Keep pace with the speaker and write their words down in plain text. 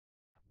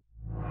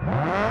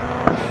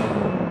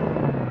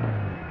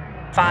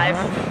5,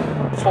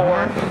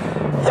 4,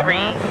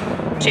 3,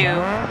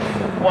 2,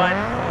 1,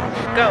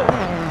 go.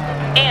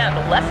 And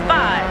left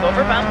 5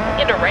 over bump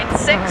into right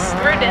 6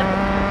 through dip.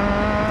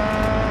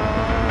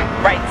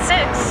 Right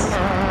 6.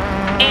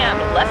 And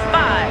left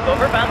 5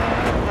 over bump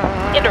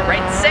into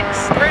right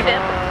 6 through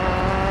dip.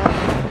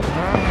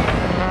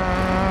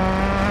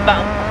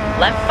 Bump,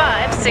 left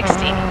 5,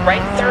 60,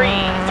 right 3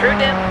 through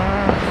dip.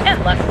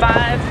 And left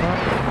 5.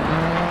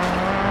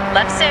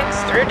 Left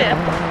 6 through dip.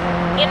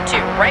 Into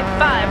right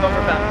 5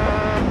 over bump.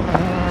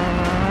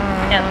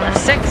 And left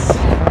 6.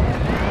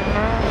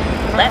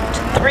 Left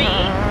 3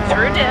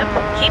 through dip.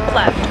 Keep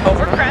left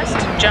over crest,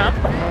 jump.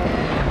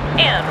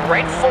 And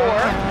right 4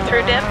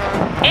 through dip.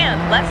 And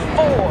left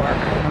 4.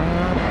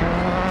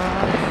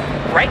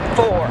 Right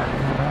 4.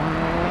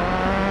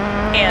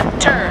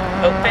 And turn,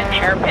 open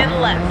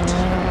hairpin left.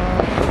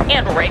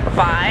 And right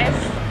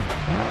 5.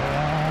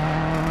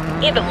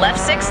 Into left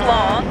 6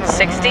 long,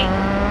 60.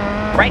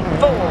 Right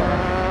 4.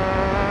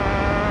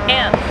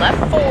 And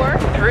left 4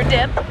 through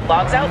dip,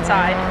 logs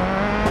outside.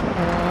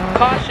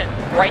 Caution,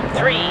 right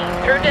 3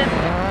 through dip.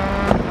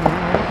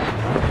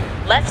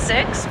 Left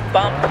 6,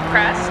 bump,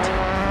 crest.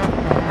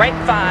 Right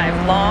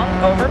 5, long,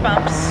 over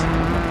bumps.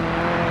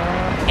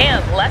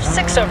 And left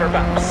 6 over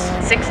bumps,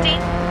 60.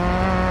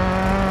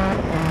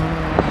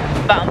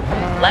 Bump,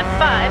 left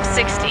 5,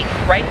 60.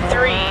 Right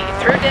 3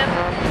 through dip.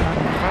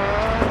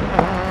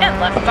 And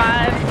left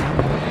 5.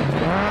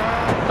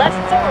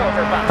 Left 4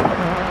 over bump.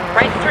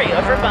 Right 3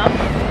 over bump.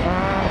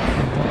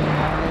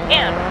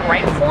 And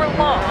right 4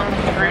 long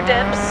through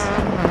dips.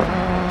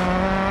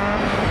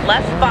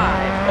 Left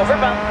 5 over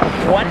bump,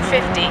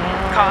 150.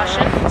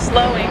 Caution,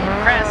 slowing,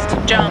 crest,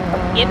 jump,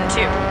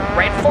 into.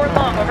 Right 4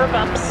 long over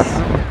bumps.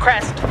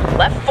 Crest,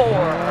 left 4,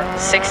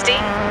 60.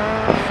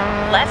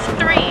 Left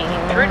 3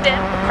 through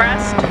dip,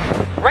 crest.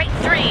 Right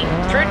 3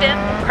 through dip,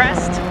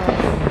 crest.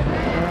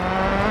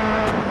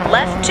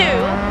 Left 2,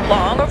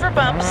 long over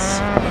bumps.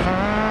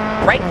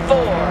 Right 4.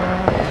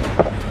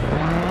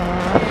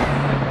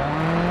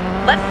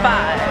 Left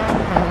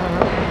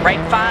 5.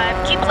 Right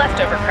 5, keep left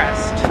over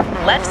crest.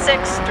 Left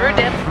 6 through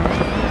dip.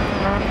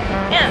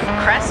 And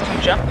crest,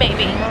 jump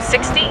maybe.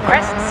 60,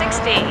 crest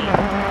 60.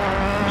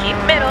 Keep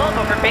middle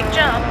over big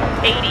jump,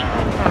 80.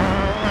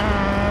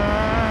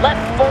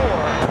 Left 4.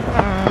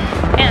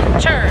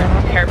 And turn,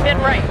 hairpin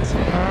right.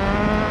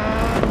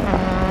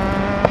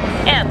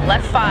 And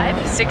left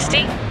 5,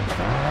 60.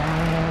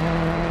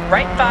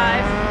 Right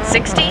 5,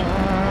 60.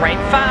 Right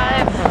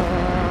 5.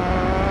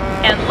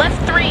 And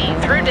left 3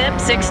 through dip,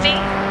 60.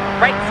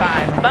 Right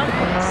 5, bump,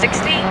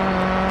 60.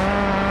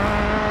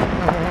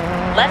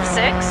 Left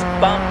 6,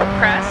 bump,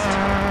 crest.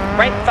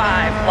 Right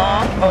 5,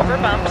 long, over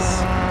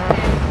bumps.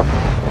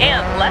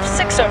 And left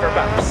 6 over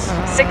bumps,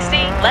 60.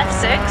 Left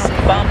 6,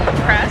 bump,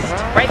 crest.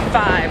 Right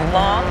 5,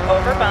 long,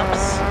 over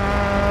bumps.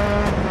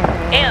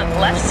 And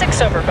left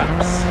 6 over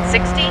bumps,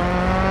 60.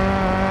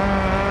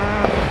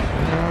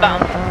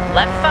 Bump,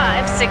 left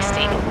 5,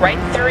 60. Right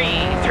 3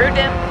 through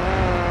dip.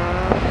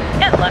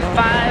 And left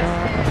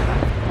 5.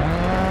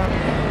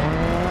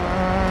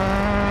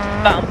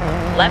 Bump,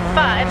 left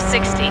 5,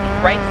 60.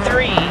 Right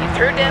 3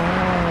 through dip.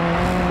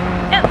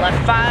 And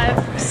left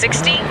 5,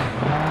 60.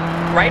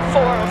 Right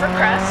 4 over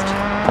crest.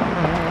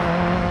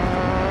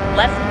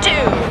 Left 2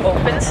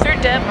 opens through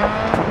dip.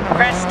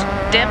 Crest,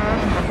 dip.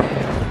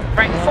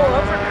 Right 4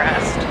 over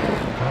crest.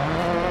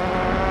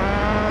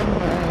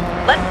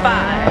 Left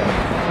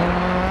 5.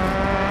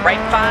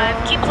 Right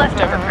 5, keep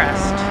left over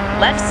crest.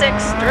 Left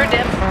 6 through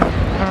dip.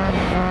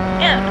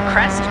 And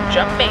crest,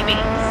 jump maybe,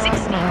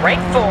 60.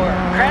 Right 4,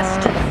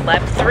 crest.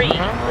 Left 3,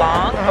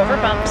 long, over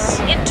bumps.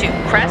 Into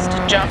crest,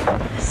 jump,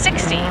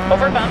 60.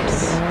 Over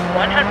bumps,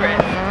 100.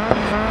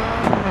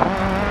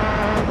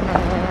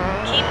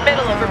 Keep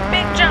middle over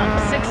big jump,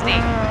 60.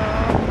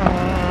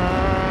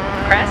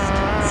 Crest,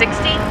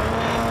 60.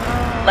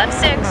 Left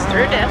 6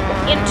 through dip.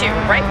 Into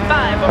right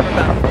 5 over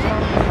bump.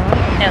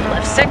 And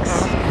left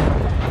 6.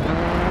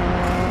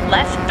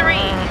 Left 3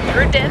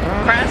 through dip,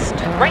 crest.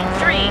 Right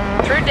 3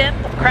 through dip,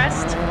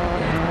 crest.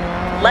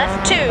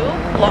 Left 2,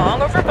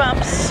 long over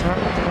bumps.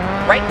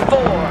 Right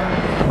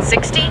 4,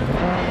 60.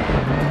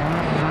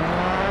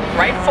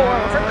 Right 4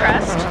 over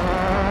crest.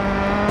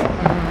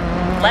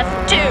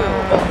 Left 2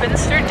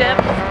 opens through dip,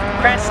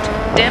 crest,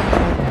 dip.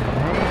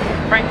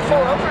 Right 4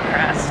 over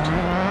crest.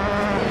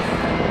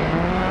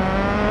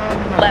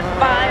 Left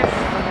 5.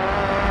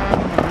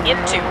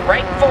 Into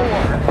right 4.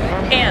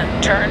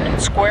 And turn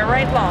square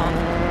right long.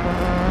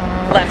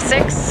 Left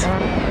 6.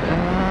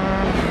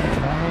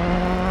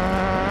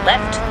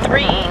 Left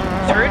 3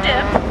 through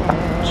dip.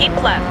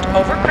 Keep left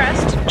over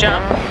crest,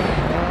 jump.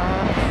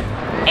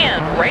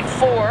 And right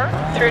 4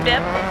 through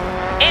dip.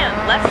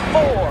 And left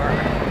 4.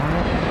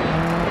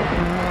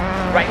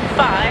 Right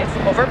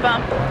 5 over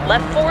bump.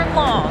 Left 4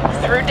 long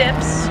through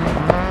dips.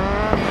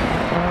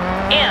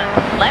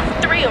 And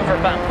left 3 over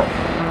bump.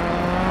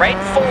 Right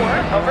 4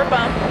 over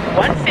bump,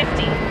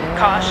 150.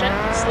 Caution,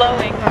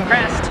 slowing,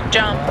 crest,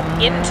 jump,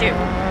 into.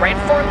 Right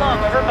 4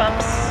 long over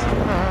bumps.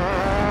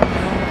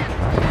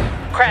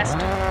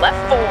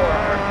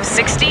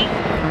 60,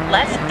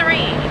 left 3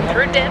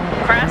 through dip,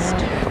 crest,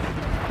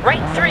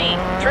 right 3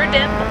 through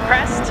dip,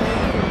 crest,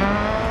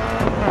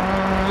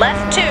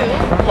 left 2,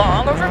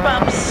 long over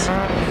bumps,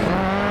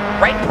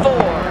 right 4,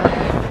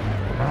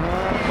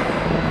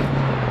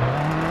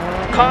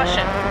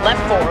 caution,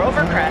 left 4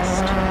 over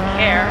crest,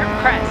 hair,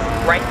 crest,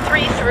 right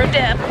 3 through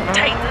dip,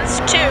 tightens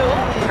 2,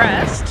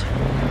 crest,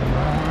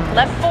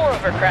 left 4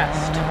 over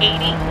crest,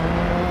 80,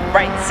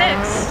 right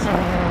 6,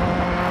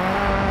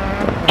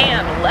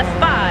 and left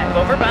 5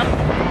 over bump,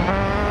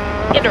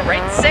 into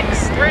right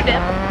 6 through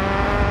dip,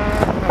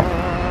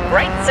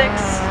 right 6,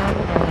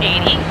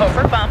 80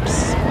 over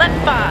bumps, left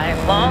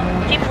 5 long,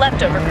 keep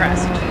left over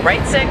crest,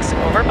 right 6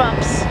 over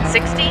bumps,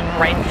 60,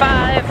 right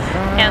 5,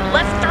 and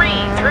left 3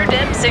 through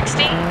dip,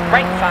 60,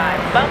 right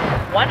 5, bump,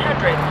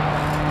 100,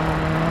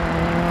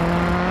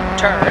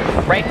 turn,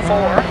 right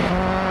 4,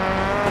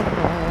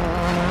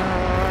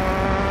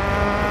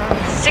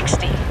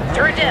 60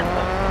 through dip,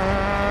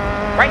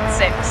 right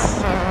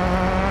 6,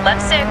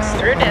 left 6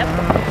 through dip,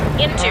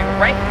 into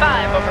right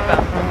 5 over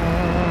bump,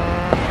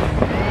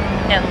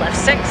 and left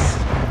 6,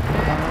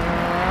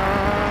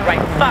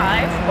 right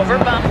 5 over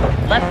bump,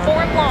 left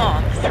 4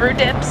 long through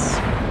dips,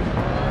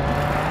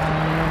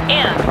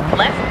 and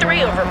left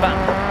 3 over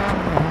bump,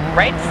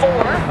 right 4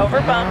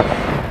 over bump,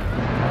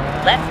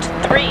 left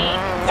 3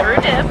 through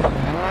dip,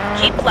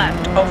 keep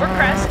left over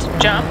crest,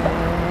 jump,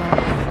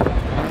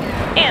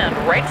 and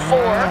right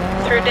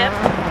 4 through dip,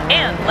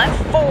 and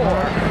left 4,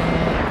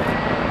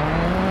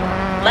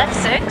 left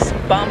 6,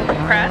 bump,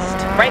 crest,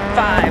 right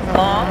 5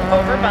 long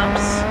over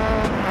bumps,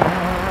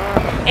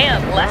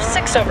 and left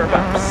 6 over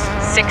bumps,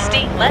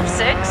 60, left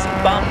 6,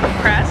 bump,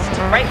 crest,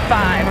 right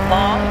 5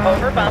 long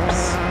over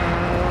bumps,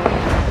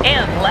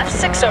 and left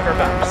 6 over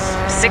bumps,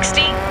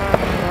 60,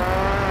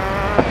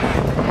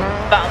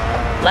 bump,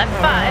 left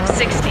 5,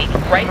 60,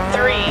 right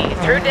 3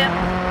 through dip,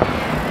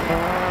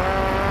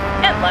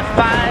 and left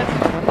 5,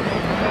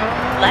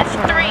 left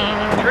 3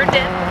 through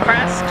dip,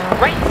 crest,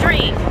 right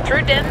 3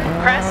 through dip,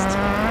 crest,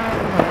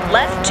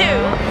 left 2,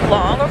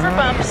 long over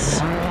bumps,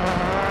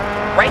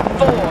 right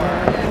 4,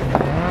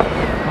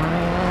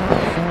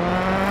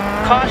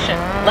 caution,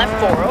 left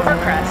 4 over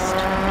crest,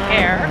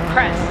 hair,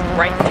 crest,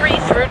 right 3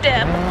 through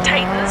dip,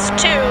 tightens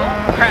 2,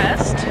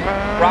 crest,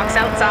 rocks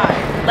outside,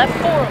 left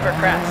 4 over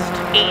crest,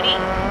 80,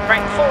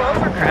 right 4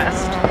 over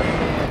crest,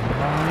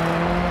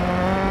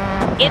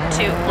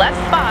 into left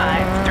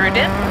 5 through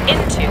dip,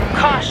 into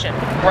caution,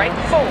 right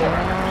 4,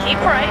 keep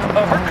right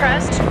over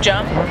crest,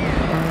 jump,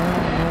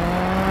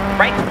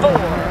 right 4,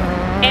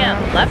 and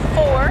left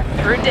 4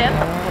 through dip,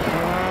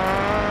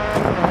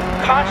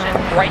 caution,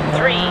 right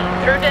 3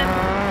 through dip,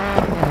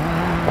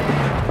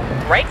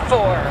 right 4,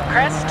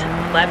 crest,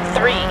 left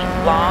 3,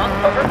 long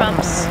over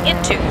bumps,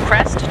 into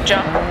crest,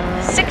 jump,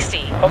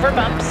 60 over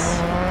bumps,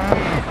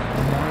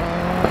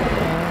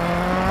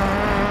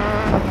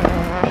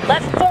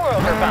 left 4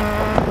 over bump,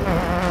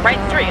 right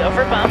 3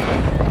 over bump,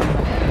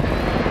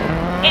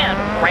 and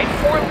right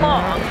 4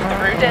 long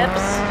through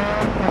dips,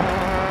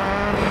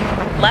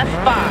 left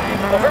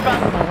 5 over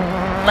bump,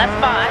 left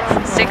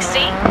 5, 60,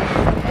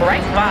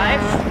 right 5,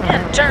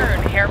 and turn,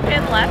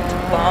 hairpin left,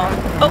 long,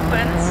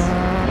 opens,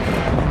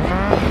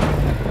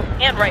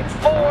 and right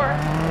 4,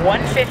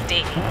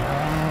 150.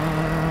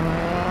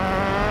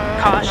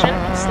 Caution,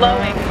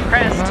 slowing,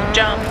 crest,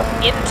 jump,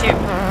 into,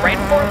 right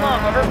 4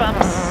 long over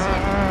bumps,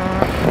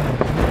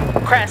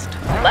 crest,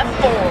 left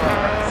 4,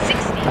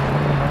 60,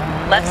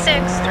 left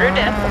 6 through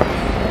dip,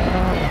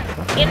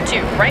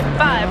 into, right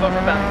 5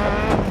 over bump,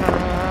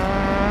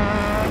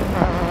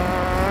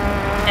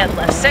 and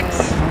left 6,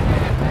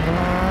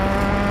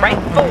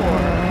 right 4,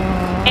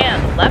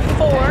 and left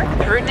 4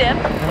 through dip,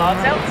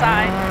 logs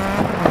outside,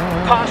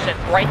 caution,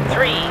 right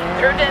 3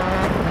 through dip,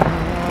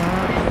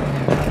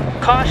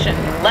 caution,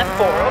 left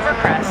 4 over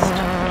crest,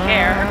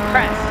 hair,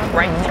 crest,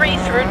 right 3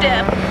 through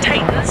dip,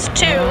 tightens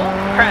 2,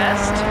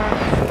 crest,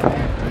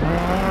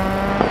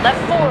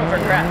 left 4 over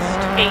crest,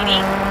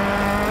 80,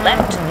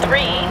 left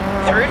 3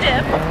 through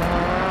dip,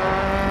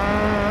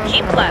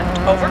 keep left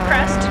over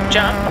crest,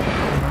 jump,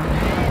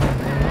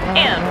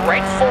 and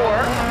right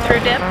 4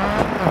 through dip,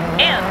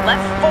 and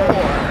left 4,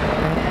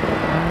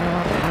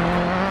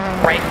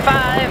 right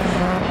 5,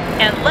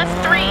 and left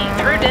 3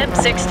 through dip,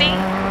 60,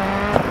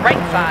 right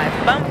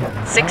 5, bump,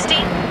 60,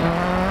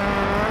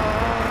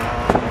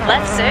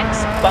 left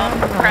 6, bump,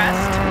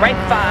 crest, right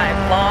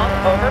 5, long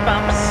over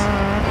bumps,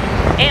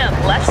 and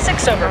left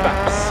 6 over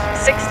bumps,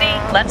 60,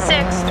 left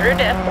 6 through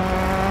dip,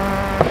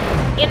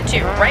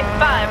 into right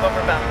 5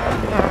 over bump,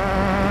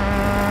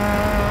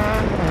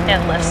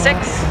 and left 6,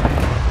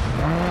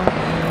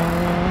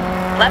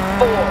 left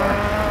 4,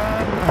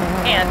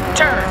 and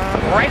turn,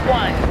 right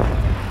 1,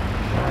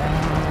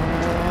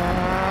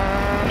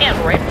 and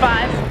right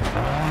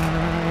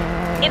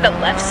 5, into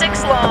left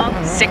 6 long,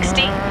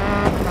 60,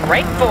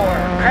 right 4,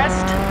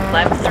 crest,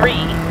 left 3,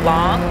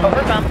 long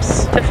over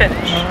bumps to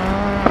finish.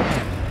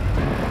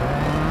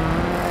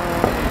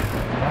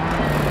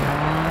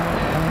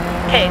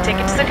 Okay, take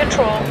it to the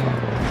control.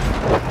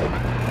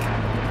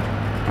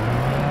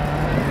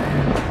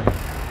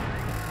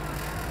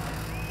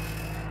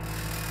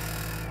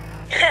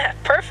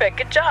 Perfect.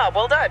 Good job.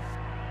 Well done.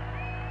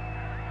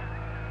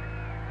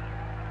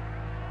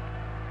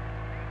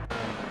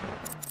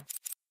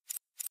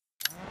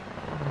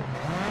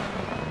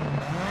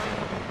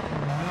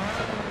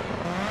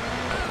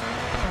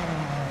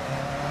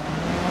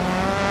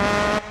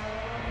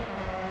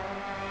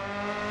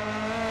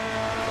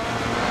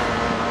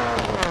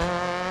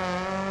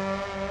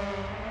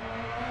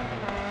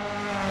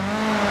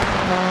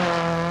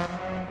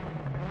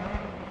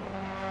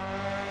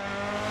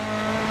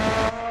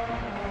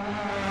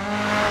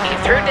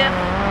 Through dip,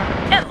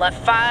 and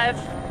left 5,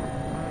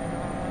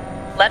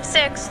 left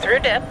 6 through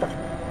dip,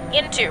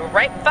 into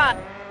right 5.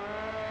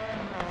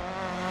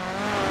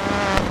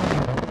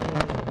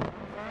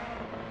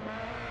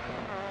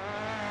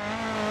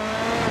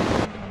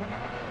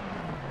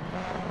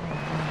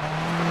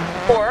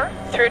 Four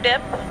through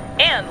dip,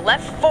 and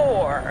left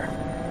 4,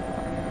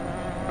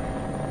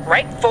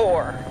 right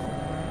 4,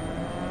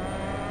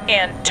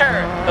 and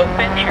turn,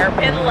 open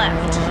hairpin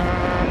left,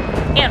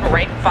 and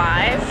right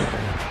 5.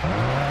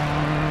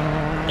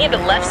 Into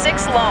left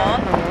 6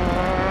 long,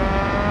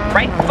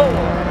 right 4,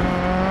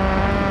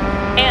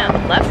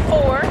 and left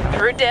 4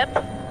 through dip,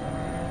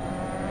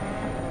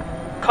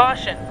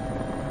 caution.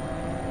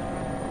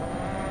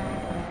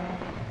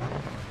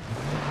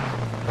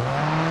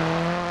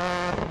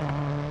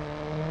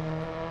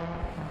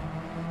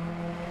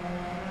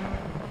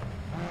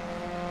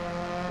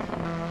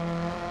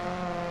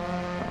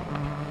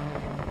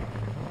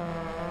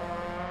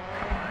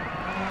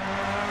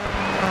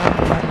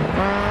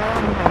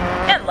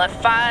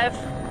 Left 5,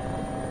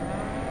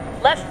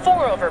 left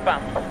 4 over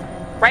bump,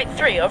 right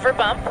 3 over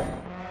bump,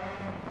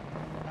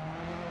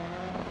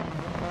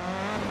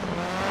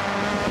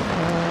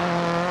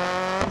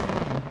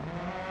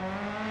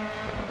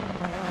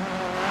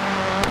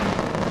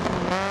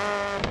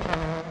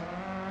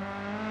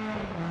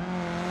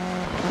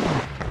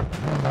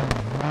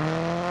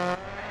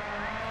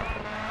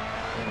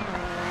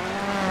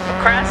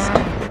 crest,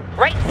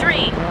 right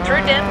 3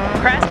 through dip,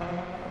 crest,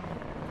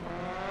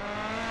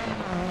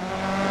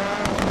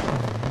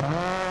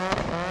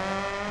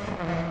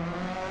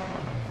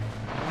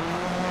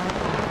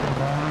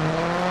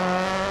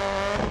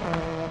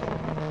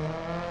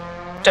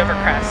 over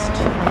crest,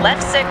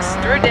 left 6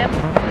 through dip,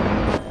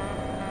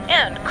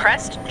 and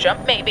crest,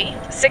 jump maybe,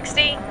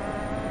 60,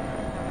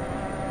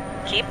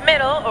 keep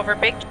middle over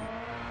big,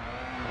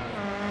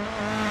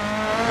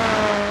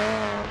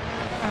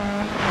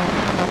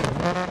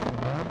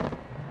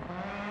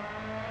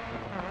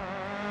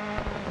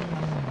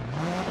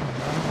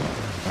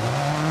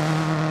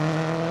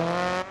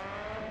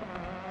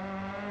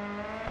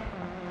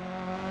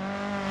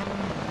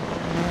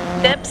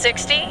 dip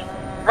 60,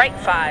 right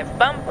 5,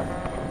 bump,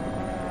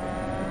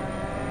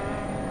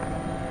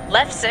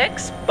 left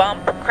 6,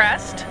 bump,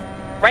 crest,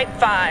 right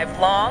 5,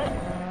 long,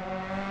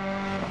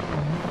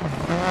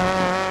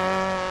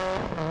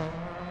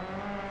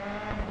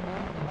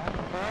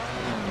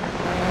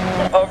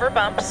 over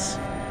bumps,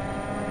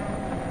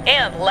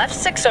 and left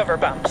 6 over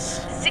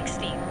bumps,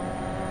 60,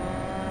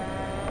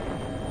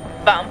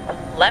 bump,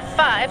 left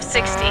 5,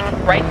 60,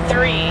 right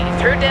 3,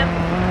 through dip,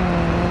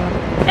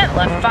 and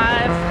left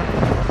 5,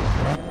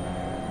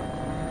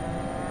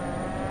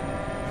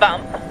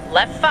 bump,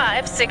 left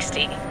 5,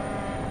 60,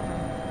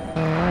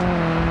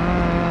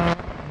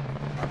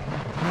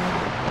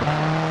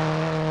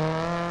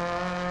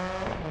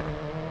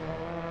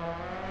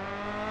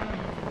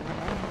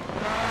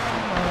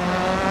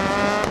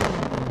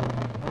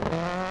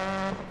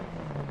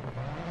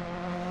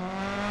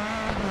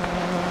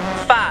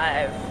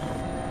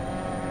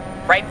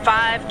 right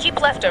 5, keep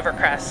left over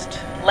crest,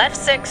 left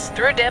 6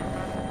 through dip,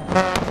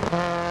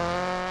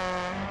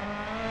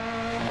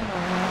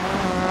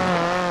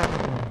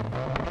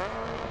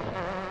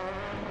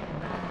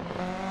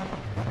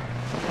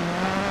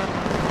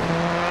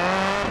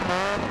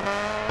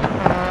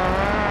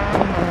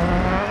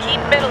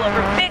 keep middle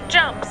over big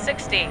jump,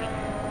 60,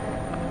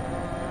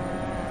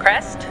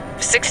 crest,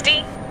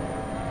 60,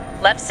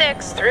 left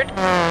 6 through dip,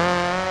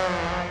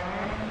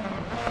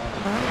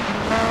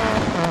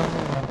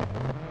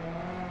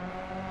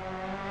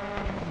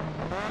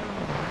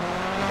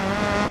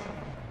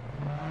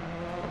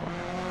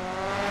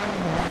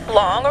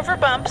 long over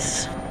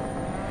bumps,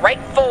 right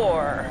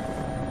 4,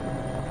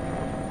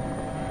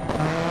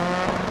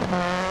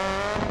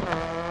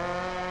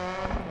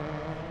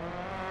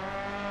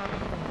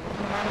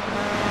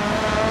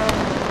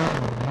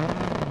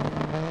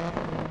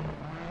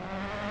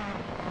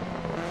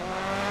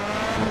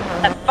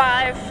 left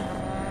 5,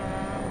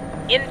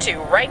 into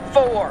right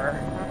 4,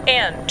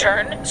 and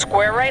turn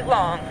square right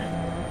long,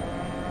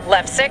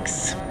 left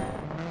 6,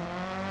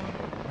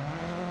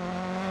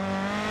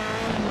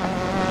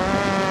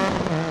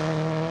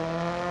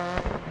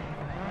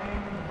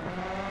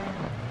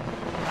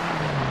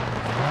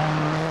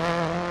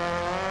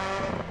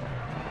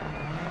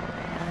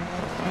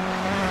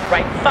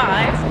 right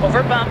 5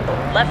 over bump,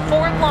 left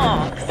 4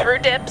 long through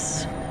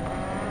dips,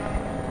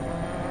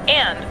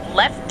 and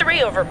left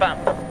 3 over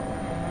bump,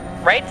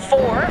 Right 4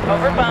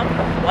 over bump,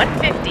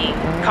 150.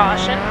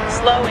 Caution,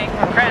 slowing,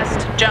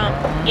 crest, jump,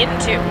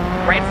 into.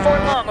 Right 4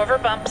 long over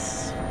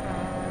bumps.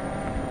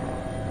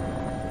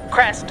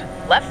 Crest,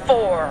 left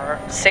 4,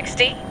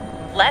 60.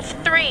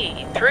 Left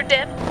 3 through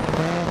dip.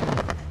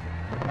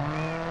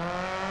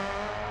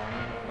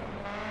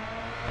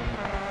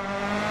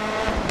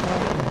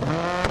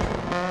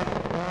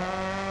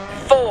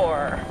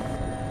 4.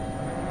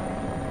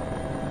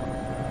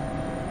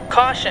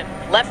 Caution,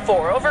 left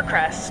 4 over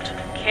crest.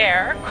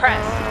 Care,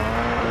 crest.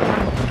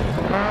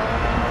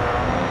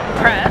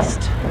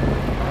 Crest.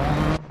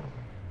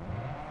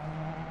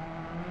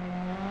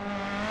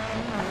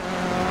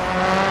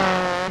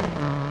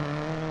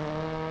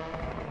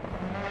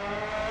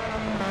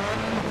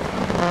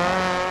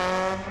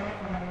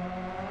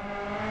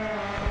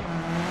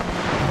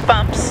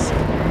 Bumps.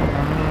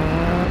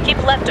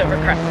 Keep left over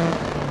crest.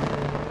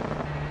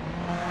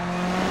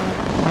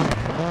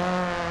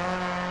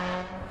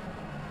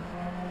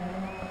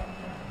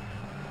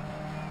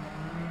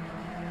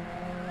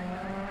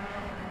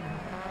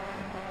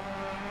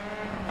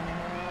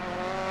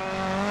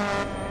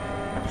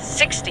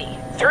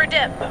 Through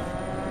dip.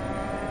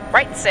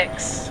 Right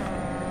 6.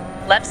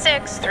 Left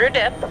 6 through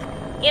dip.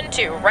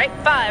 Into right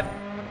 5.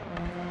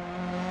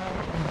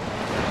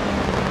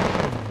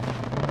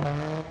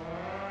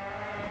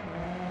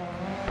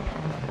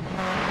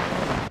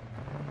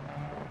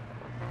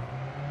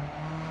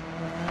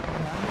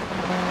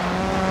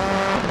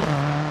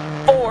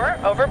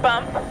 Over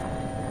bump.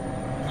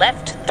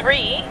 Left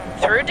 3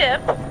 through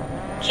dip.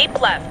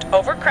 Keep left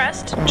over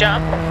crest.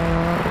 Jump.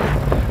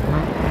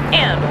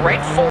 And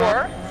right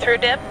 4 through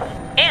dip.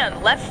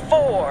 And left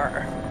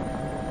 4.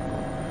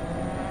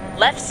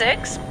 Left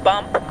 6,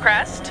 bump,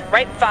 crest.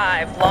 Right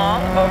 5,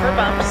 long, over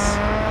bumps.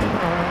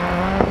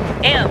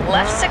 And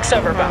left 6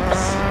 over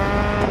bumps.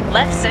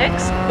 Left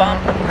 6,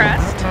 bump,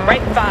 crest.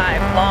 Right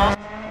 5, long.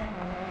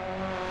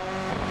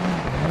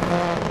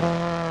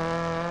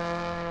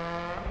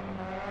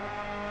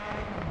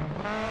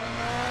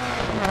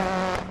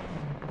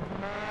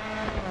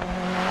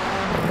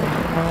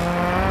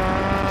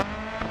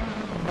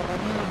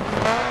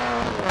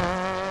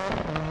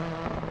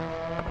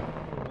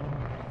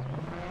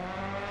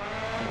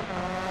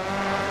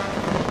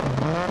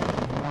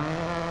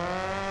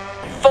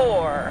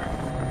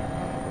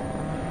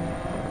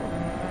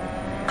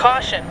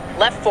 Caution,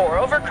 left 4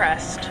 over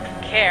crest.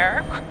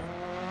 Care.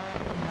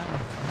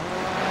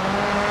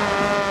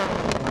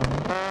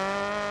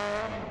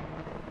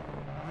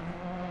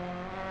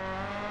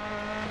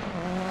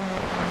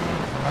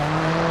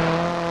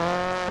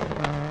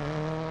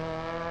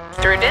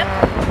 Through dip.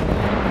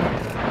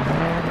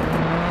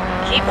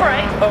 Keep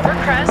right over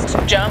crest.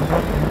 Jump.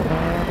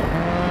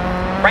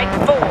 Right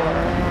 4.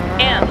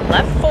 And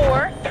left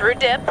 4 through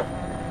dip.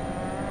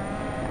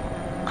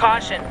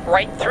 Caution,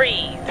 right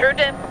 3 through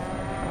dip.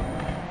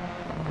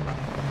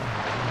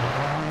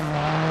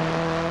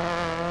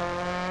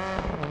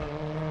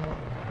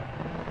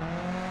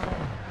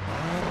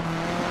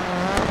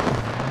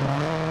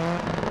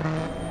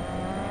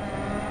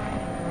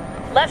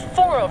 Left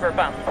 4 over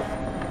bump.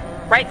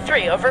 Right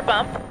 3 over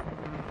bump.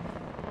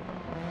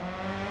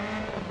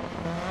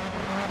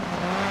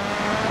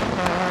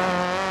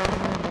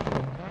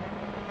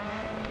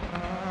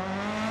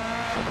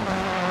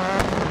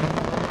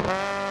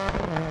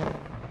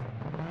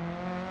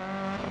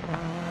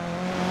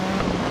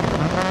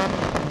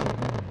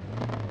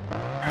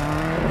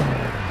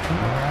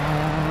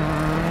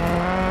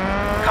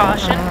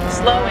 Caution,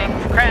 slowing,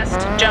 crest,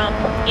 jump,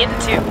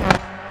 into.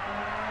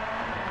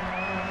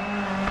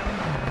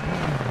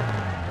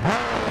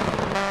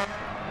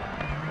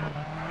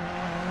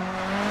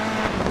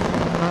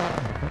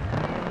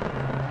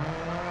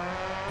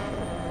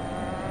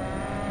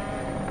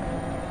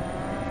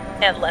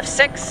 And left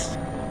 6,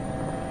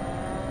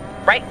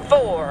 right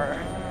 4,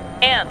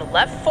 and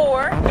left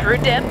 4 through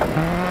dip.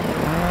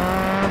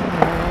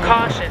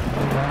 Caution.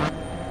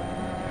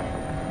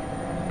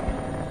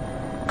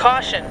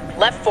 Caution,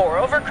 left 4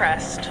 over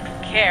crest.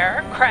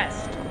 Care,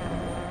 crest.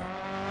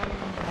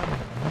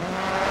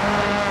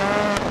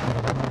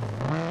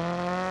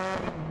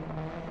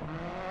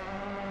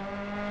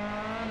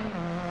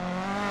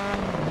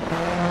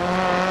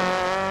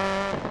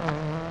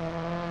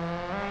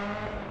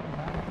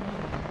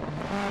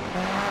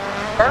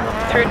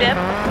 Through dip,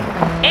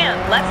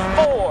 and left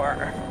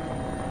 4.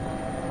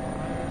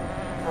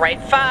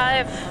 Right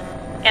 5,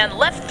 and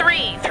left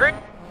 3 through.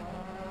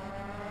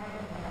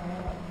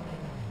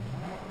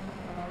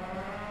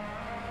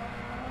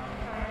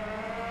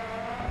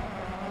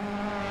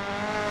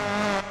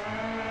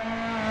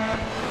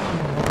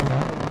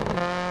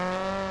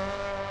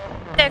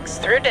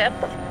 Through dip,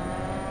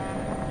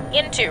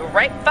 into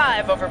right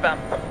 5 over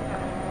bump,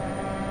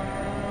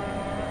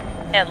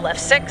 and left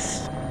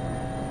 6,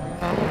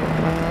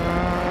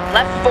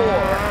 left 4,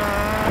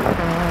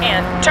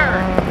 and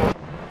turn.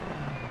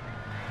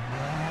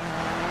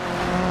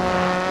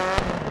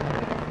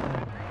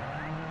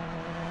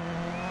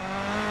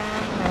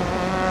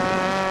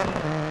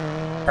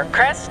 Or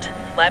crest,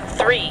 left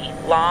 3,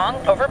 long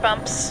over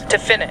bumps to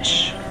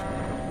finish.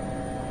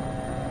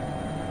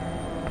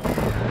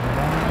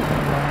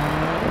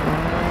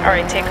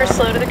 Alright, take her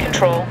slow to the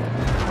control.